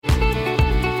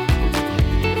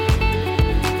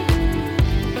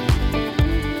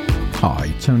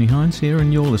Hi, Tony Hines here,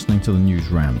 and you're listening to the News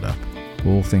Roundup.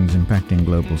 All things impacting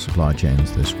global supply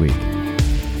chains this week.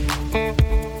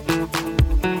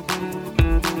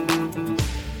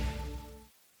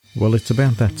 Well, it's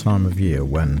about that time of year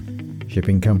when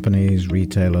shipping companies,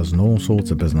 retailers, and all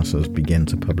sorts of businesses begin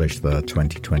to publish their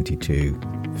 2022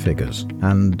 figures.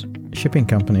 And shipping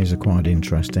companies are quite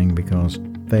interesting because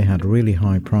they had really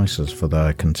high prices for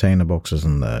their container boxes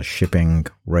and their shipping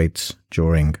rates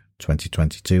during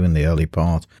 2022 in the early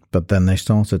part, but then they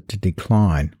started to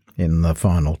decline in the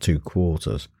final 2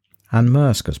 quarters. And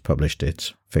Maersk has published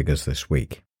its figures this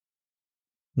week.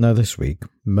 Now this week,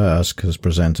 Maersk has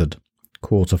presented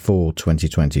Q4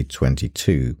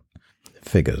 2020-22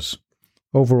 figures.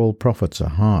 Overall profits are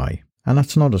high, and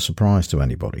that's not a surprise to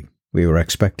anybody. We were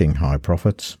expecting high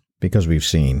profits because we've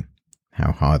seen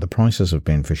how high the prices have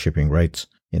been for shipping rates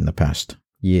in the past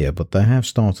year, but they have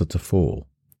started to fall.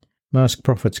 Maersk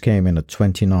profits came in at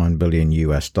 $29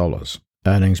 billion.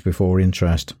 Earnings before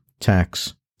interest,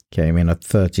 tax came in at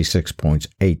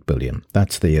 $36.8 billion.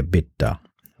 That's the EBITDA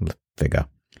figure.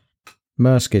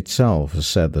 Maersk itself has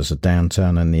said there's a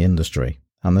downturn in the industry,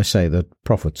 and they say that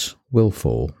profits will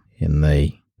fall in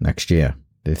the next year.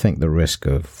 They think the risk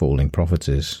of falling profits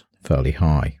is fairly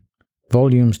high.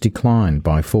 Volumes declined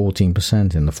by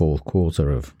 14% in the fourth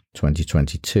quarter of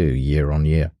 2022 year on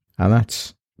year, and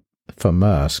that's for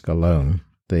Maersk alone.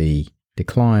 The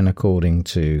decline, according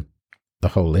to the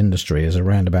whole industry, is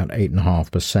around about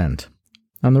 8.5%.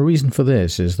 And the reason for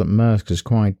this is that Maersk is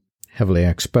quite heavily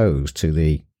exposed to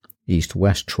the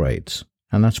east-west trades,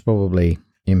 and that's probably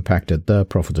impacted their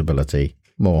profitability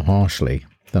more harshly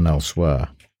than elsewhere.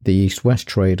 The east-west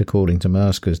trade, according to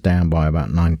Maersk, is down by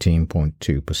about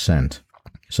 19.2%.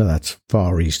 So that's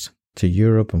Far East to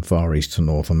Europe and Far East to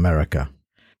North America.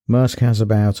 Maersk has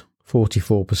about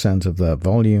 44% of their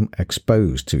volume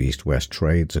exposed to east-west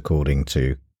trades, according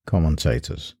to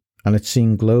commentators, and it's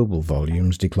seen global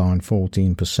volumes decline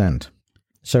 14%.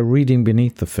 So reading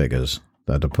beneath the figures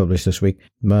that are published this week,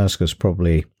 Maersk has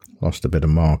probably lost a bit of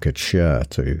market share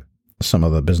to some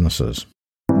other businesses.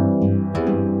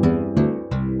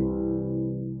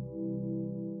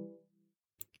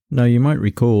 Now, you might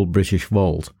recall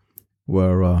Britishvolt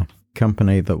were a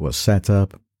company that was set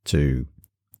up to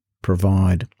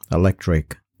provide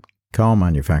electric car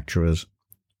manufacturers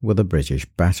with a British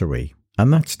battery.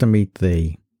 And that's to meet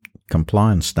the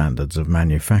compliance standards of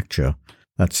manufacture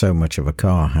that so much of a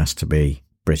car has to be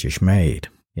British made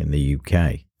in the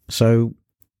UK. So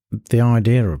the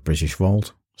idea of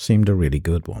Britishvolt seemed a really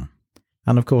good one.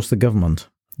 And of course the government,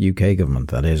 UK government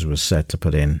that is, was set to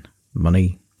put in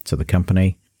money to the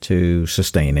company to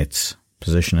sustain its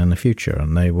position in the future,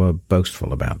 and they were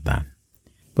boastful about that.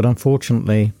 But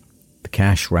unfortunately, the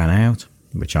cash ran out,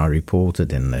 which I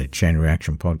reported in the Chain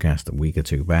Reaction podcast a week or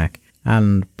two back,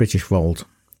 and Britishvolt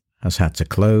has had to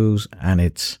close, and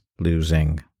it's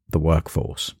losing the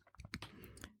workforce.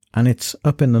 And it's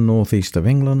up in the northeast of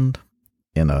England,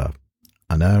 in an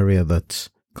area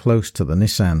that's close to the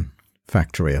Nissan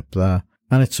factory up there,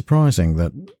 and it's surprising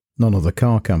that none of the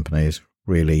car companies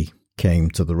really came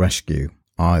to the rescue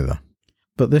either.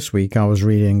 But this week I was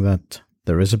reading that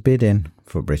there is a bid in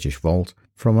for Britishvolt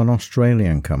from an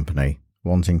Australian company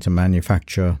wanting to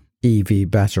manufacture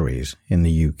EV batteries in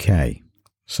the UK.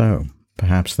 So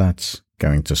perhaps that's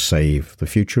going to save the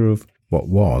future of what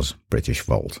was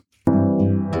Britishvolt.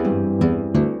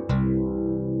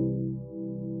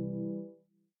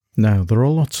 Now, there are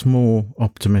lots more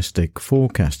optimistic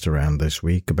forecasts around this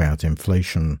week about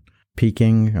inflation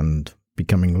peaking and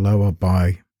becoming lower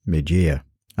by mid-year.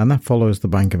 And that follows the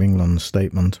Bank of England's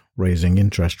statement raising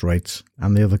interest rates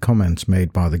and the other comments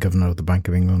made by the Governor of the Bank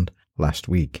of England last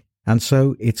week. And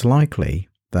so it's likely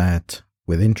that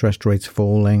with interest rates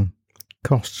falling,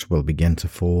 costs will begin to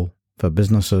fall for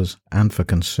businesses and for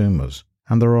consumers.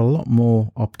 And there are a lot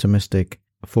more optimistic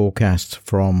forecasts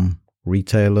from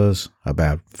retailers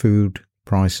about food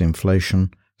price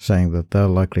inflation, saying that they're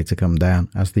likely to come down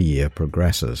as the year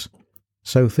progresses.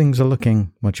 So things are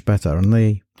looking much better. And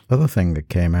the other thing that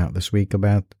came out this week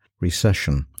about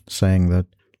recession, saying that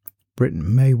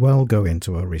Britain may well go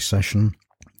into a recession,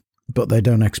 but they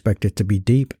don't expect it to be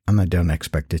deep and they don't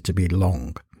expect it to be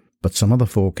long. But some other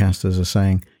forecasters are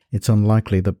saying it's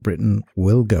unlikely that Britain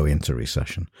will go into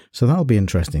recession. So that'll be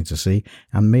interesting to see.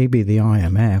 And maybe the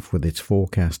IMF, with its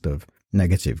forecast of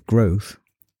negative growth,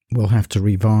 will have to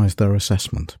revise their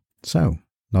assessment. So,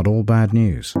 not all bad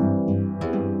news.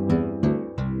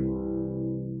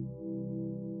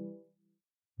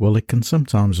 Well, it can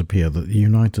sometimes appear that the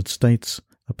United States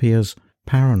appears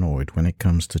paranoid when it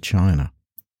comes to China.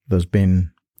 There's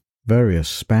been various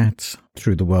spats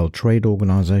through the World Trade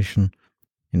Organization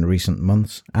in recent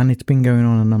months, and it's been going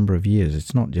on a number of years.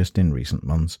 It's not just in recent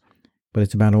months, but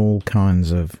it's about all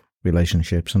kinds of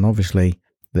relationships, and obviously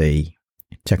the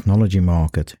technology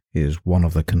market is one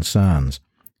of the concerns,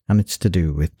 and it's to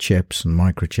do with chips and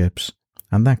microchips,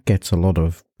 and that gets a lot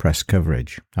of press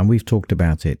coverage, and we've talked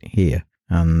about it here,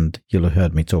 and you'll have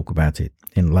heard me talk about it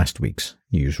in last week's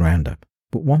news roundup.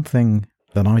 But one thing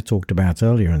that I talked about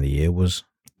earlier in the year was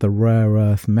the rare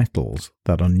earth metals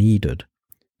that are needed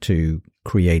to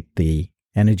create the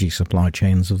energy supply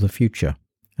chains of the future.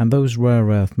 And those rare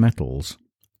earth metals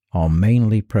are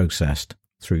mainly processed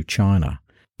through China.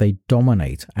 They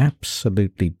dominate,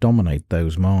 absolutely dominate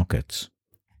those markets.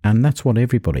 And that's what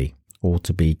everybody ought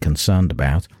to be concerned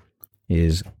about,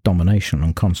 is domination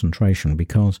and concentration,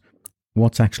 because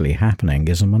what's actually happening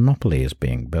is a monopoly is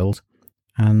being built,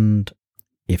 and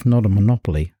if not a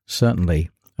monopoly, certainly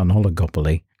an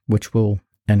oligopoly, which will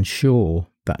ensure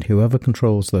that whoever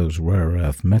controls those rare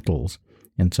earth metals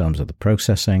in terms of the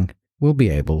processing will be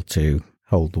able to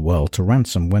hold the world to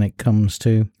ransom when it comes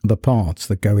to the parts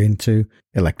that go into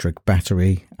electric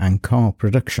battery and car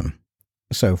production.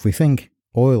 So if we think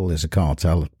oil is a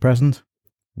cartel at present,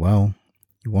 well,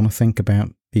 you want to think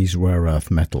about these rare earth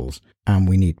metals, and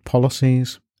we need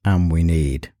policies and we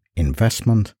need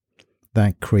investment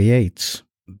that creates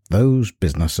those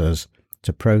businesses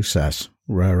to process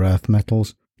rare earth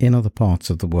metals in other parts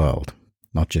of the world,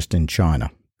 not just in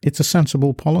China. It's a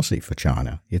sensible policy for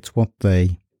China. It's what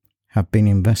they have been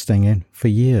investing in for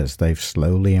years. They've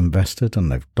slowly invested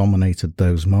and they've dominated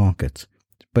those markets.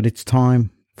 But it's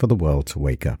time for the world to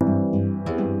wake up.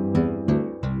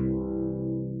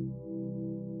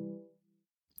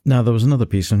 Now, there was another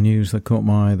piece of news that caught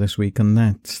my eye this week, and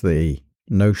that's the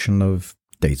notion of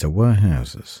data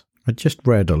warehouses. I just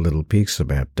read a little piece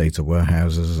about data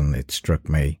warehouses, and it struck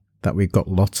me that we've got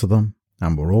lots of them,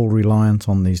 and we're all reliant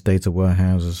on these data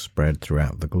warehouses spread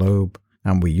throughout the globe,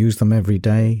 and we use them every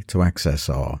day to access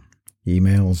our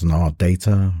emails and our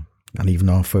data, and even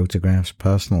our photographs,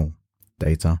 personal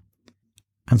data.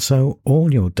 And so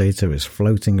all your data is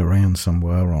floating around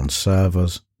somewhere on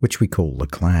servers, which we call the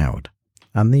cloud.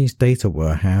 And these data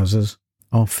warehouses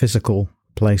are physical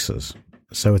places.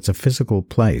 So it's a physical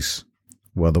place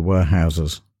where the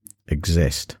warehouses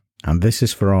exist. And this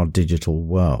is for our digital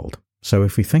world. So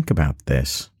if we think about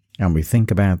this, and we think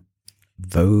about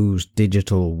those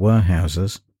digital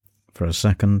warehouses for a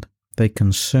second, they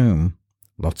consume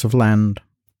lots of land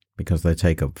because they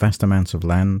take up vast amounts of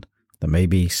land. There may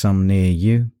be some near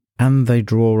you, and they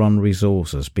draw on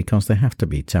resources because they have to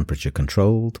be temperature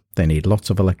controlled. They need lots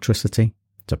of electricity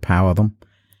to power them,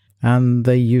 and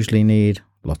they usually need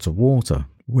lots of water,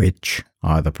 which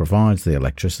either provides the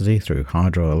electricity through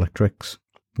hydroelectrics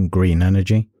and green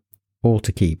energy, or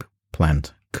to keep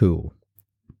plant cool.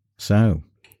 So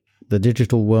the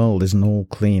digital world isn't all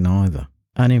clean either,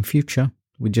 and in future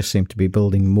we just seem to be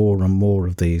building more and more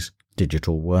of these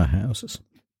digital warehouses.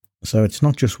 So it's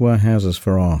not just warehouses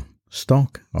for our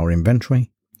stock, our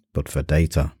inventory, but for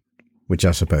data, which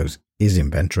I suppose is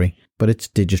inventory, but it's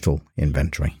digital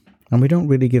inventory. And we don't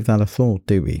really give that a thought,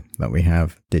 do we, that we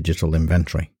have digital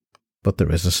inventory. But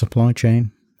there is a supply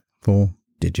chain for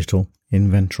digital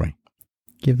inventory.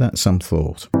 Give that some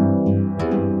thought.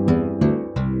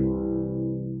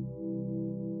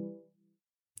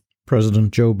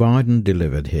 President Joe Biden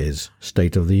delivered his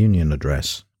State of the Union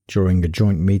address during a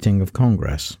joint meeting of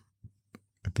Congress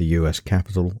at the US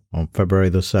Capitol on February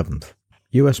the 7th.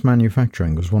 US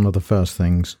manufacturing was one of the first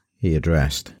things he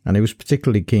addressed, and he was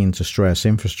particularly keen to stress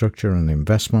infrastructure and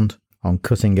investment on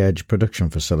cutting-edge production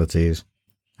facilities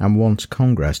and wants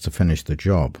Congress to finish the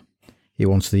job. He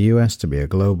wants the US to be a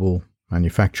global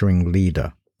manufacturing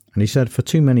leader. And he said, for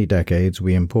too many decades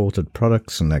we imported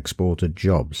products and exported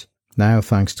jobs. Now,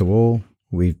 thanks to all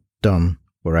we've done,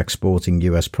 we're exporting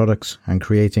US products and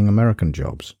creating American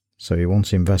jobs. So he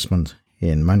wants investment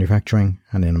in manufacturing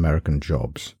and in American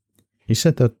jobs. He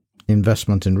said that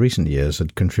investment in recent years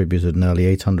had contributed nearly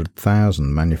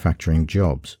 800,000 manufacturing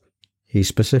jobs. He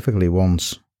specifically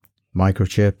wants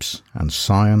microchips and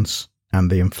science and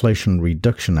the Inflation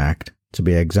Reduction Act to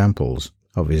be examples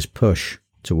of his push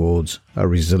towards a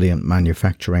resilient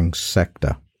manufacturing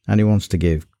sector. And he wants to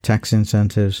give tax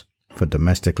incentives for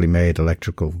domestically made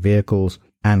electrical vehicles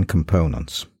and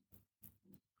components.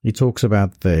 He talks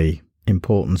about the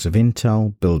importance of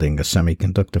Intel building a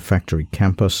semiconductor factory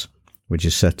campus, which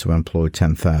is set to employ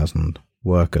 10,000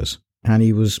 workers. And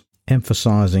he was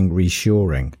emphasizing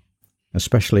reshoring,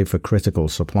 especially for critical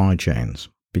supply chains,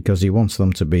 because he wants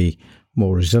them to be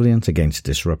more resilient against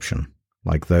disruption,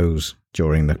 like those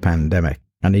during the pandemic.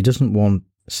 And he doesn't want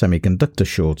semiconductor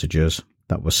shortages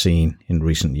that were seen in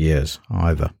recent years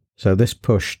either. So this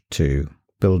push to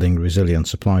building resilient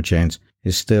supply chains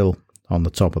is still on the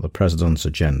top of the president's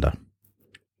agenda.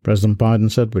 President Biden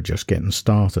said we're just getting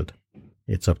started.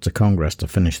 It's up to Congress to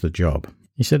finish the job.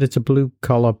 He said it's a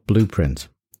blue-collar blueprint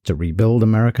to rebuild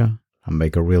America and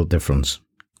make a real difference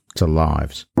to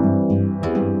lives.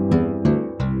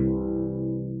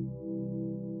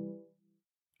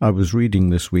 I was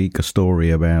reading this week a story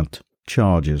about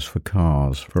chargers for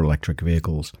cars, for electric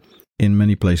vehicles. In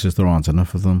many places there aren't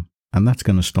enough of them, and that's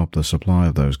going to stop the supply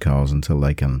of those cars until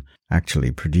they can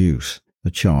actually produce the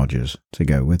chargers to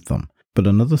go with them. But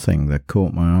another thing that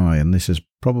caught my eye, and this is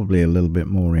probably a little bit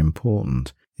more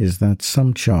important, is that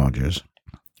some chargers,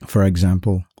 for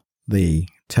example, the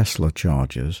Tesla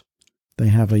chargers, they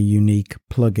have a unique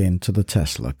plug-in to the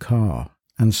Tesla car.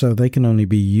 And so they can only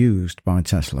be used by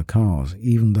Tesla cars,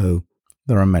 even though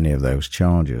there are many of those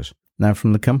chargers. Now,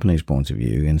 from the company's point of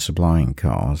view, in supplying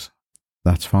cars,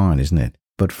 that's fine, isn't it?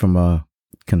 But from a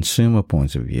consumer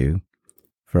point of view,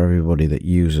 for everybody that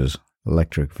uses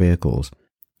electric vehicles,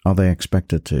 are they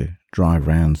expected to drive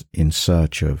around in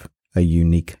search of a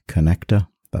unique connector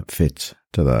that fits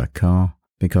to their car?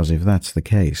 Because if that's the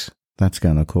case, that's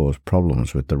going to cause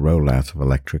problems with the rollout of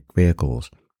electric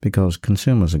vehicles, because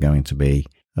consumers are going to be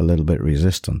a little bit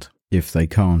resistant if they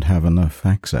can't have enough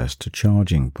access to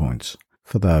charging points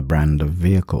for their brand of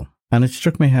vehicle. And it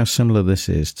struck me how similar this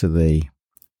is to the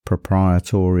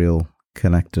proprietarial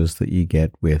connectors that you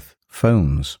get with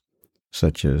phones,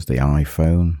 such as the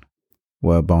iPhone,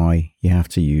 whereby you have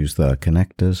to use their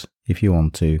connectors if you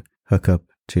want to hook up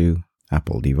to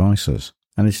Apple devices.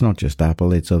 And it's not just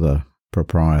Apple, it's other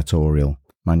proprietarial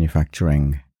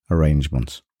manufacturing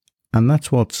arrangements. And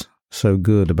that's what's so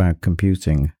good about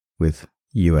computing with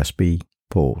USB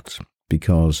ports,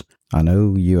 because I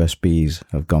know USBs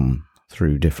have gone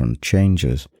through different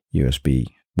changes, USB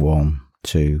 1,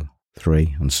 2,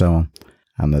 3, and so on,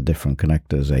 and the different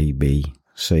connectors A, B,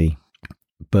 C.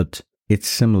 But it's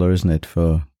similar, isn't it,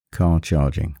 for car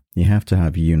charging? You have to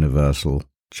have universal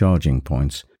charging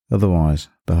points, otherwise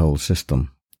the whole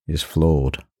system is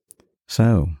flawed.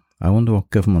 So, I wonder what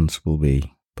governments will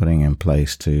be putting in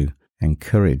place to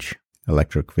encourage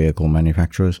electric vehicle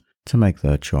manufacturers to make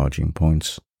their charging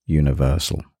points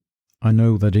universal. I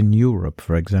know that in Europe,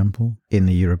 for example, in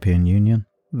the European Union,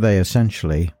 they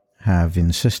essentially have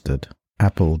insisted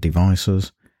Apple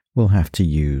devices will have to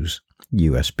use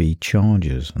USB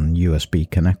chargers and USB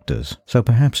connectors. So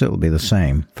perhaps it'll be the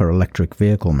same for electric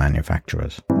vehicle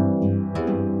manufacturers.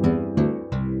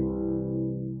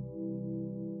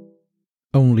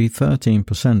 Only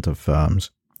 13% of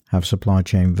firms have supply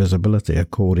chain visibility,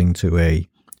 according to a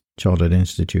Chartered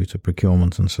Institute of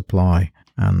Procurement and Supply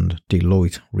and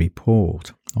Deloitte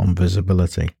report on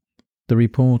visibility. The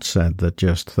report said that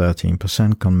just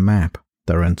 13% can map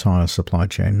their entire supply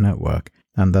chain network,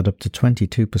 and that up to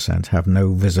 22% have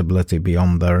no visibility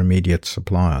beyond their immediate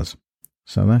suppliers.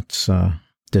 So that's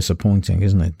disappointing,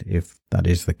 isn't it, if that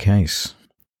is the case?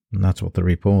 And that's what the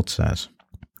report says.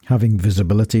 Having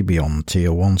visibility beyond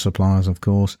Tier 1 suppliers, of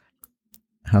course,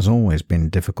 has always been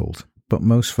difficult, but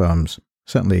most firms,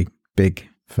 certainly big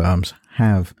firms,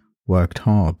 have worked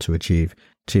hard to achieve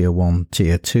Tier 1,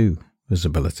 Tier 2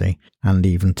 visibility, and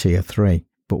even Tier 3.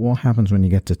 But what happens when you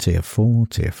get to Tier 4,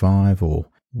 Tier 5, or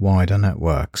wider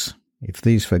networks? If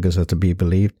these figures are to be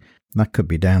believed, that could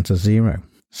be down to zero.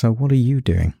 So what are you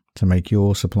doing to make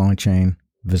your supply chain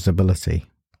visibility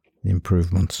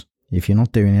improvements? If you're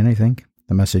not doing anything,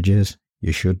 the message is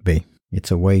you should be.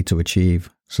 It's a way to achieve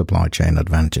supply chain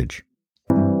advantage.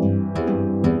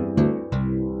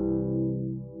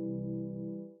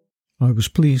 I was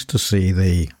pleased to see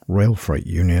the Rail Freight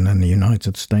Union in the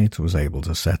United States was able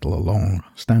to settle a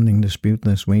long-standing dispute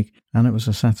this week, and it was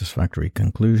a satisfactory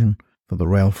conclusion for the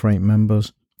rail freight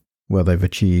members, where they've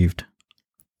achieved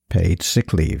paid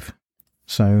sick leave.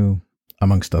 So,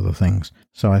 amongst other things.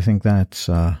 So I think that's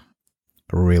a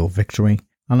real victory,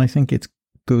 and I think it's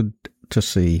good to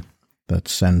see that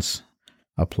sense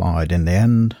applied in the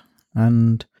end,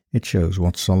 and it shows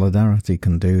what solidarity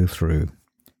can do through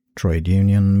trade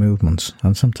union movements,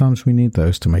 and sometimes we need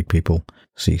those to make people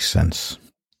see sense.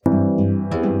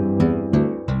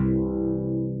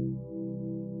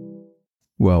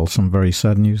 Well, some very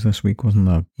sad news this week, wasn't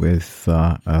there, with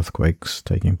earthquakes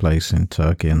taking place in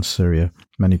Turkey and Syria,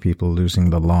 many people losing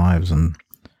their lives, and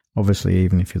obviously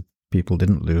even if people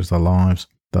didn't lose their lives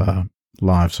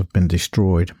have been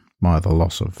destroyed by the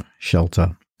loss of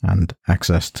shelter and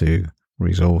access to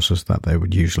resources that they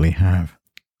would usually have.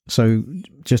 So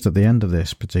just at the end of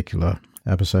this particular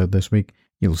episode this week,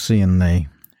 you'll see in the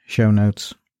show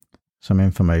notes some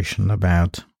information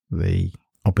about the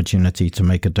opportunity to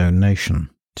make a donation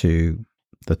to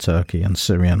the Turkey and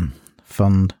Syrian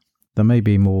Fund. There may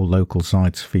be more local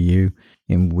sites for you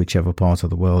in whichever part of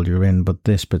the world you're in, but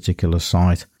this particular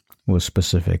site was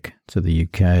specific to the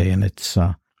UK, and it's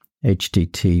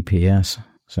HTTPS,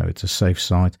 so it's a safe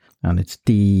site, and it's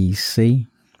DEC,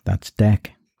 that's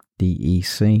DEC,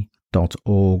 DEC.org.uk.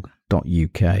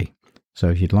 So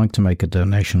if you'd like to make a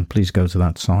donation, please go to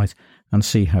that site and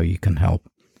see how you can help.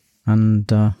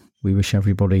 And we wish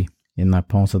everybody in that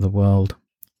part of the world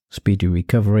speedy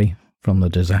recovery from the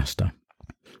disaster.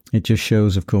 It just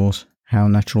shows, of course, how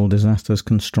natural disasters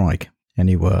can strike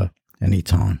anywhere,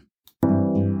 anytime.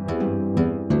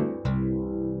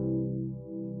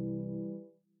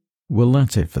 Well,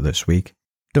 that's it for this week.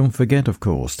 Don't forget, of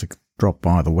course, to drop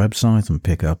by the website and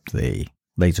pick up the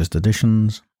latest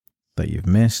editions that you've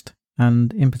missed.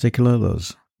 And in particular,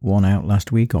 there's one out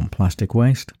last week on plastic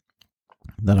waste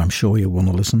that I'm sure you'll want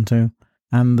to listen to.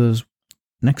 And there's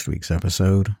next week's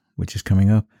episode, which is coming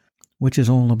up, which is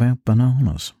all about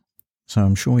bananas. So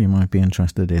I'm sure you might be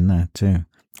interested in that too.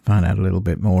 Find out a little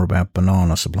bit more about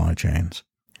banana supply chains.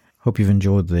 Hope you've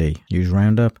enjoyed the news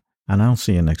roundup, and I'll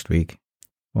see you next week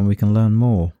when we can learn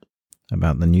more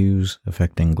about the news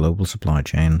affecting global supply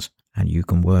chains, and you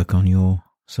can work on your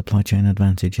supply chain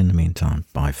advantage in the meantime.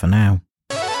 Bye for now.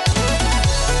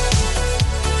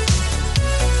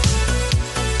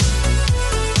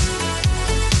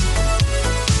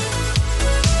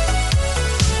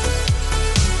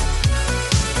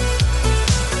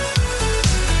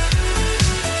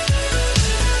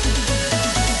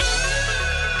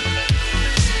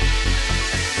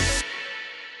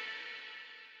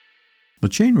 The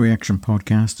Chain Reaction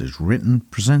Podcast is written,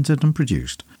 presented and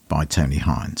produced by Tony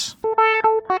Hines.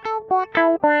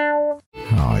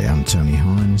 Hi, I'm Tony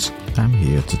Hines. I'm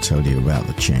here to tell you about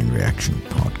the Chain Reaction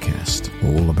Podcast,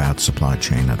 all about supply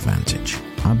chain advantage.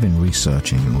 I've been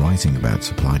researching and writing about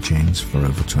supply chains for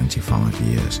over 25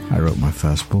 years. I wrote my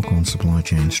first book on supply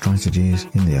chain strategies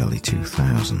in the early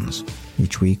 2000s.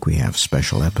 Each week we have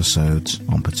special episodes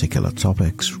on particular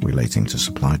topics relating to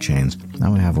supply chains,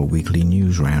 and we have a weekly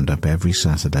news roundup every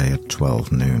Saturday at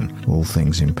 12 noon, all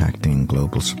things impacting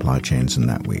global supply chains in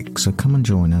that week. So come and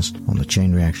join us on the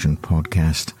Chain Reaction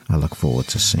Podcast. I look forward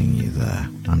to seeing you there.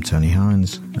 I'm Tony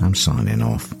Hines. I'm signing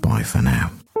off. Bye for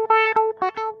now.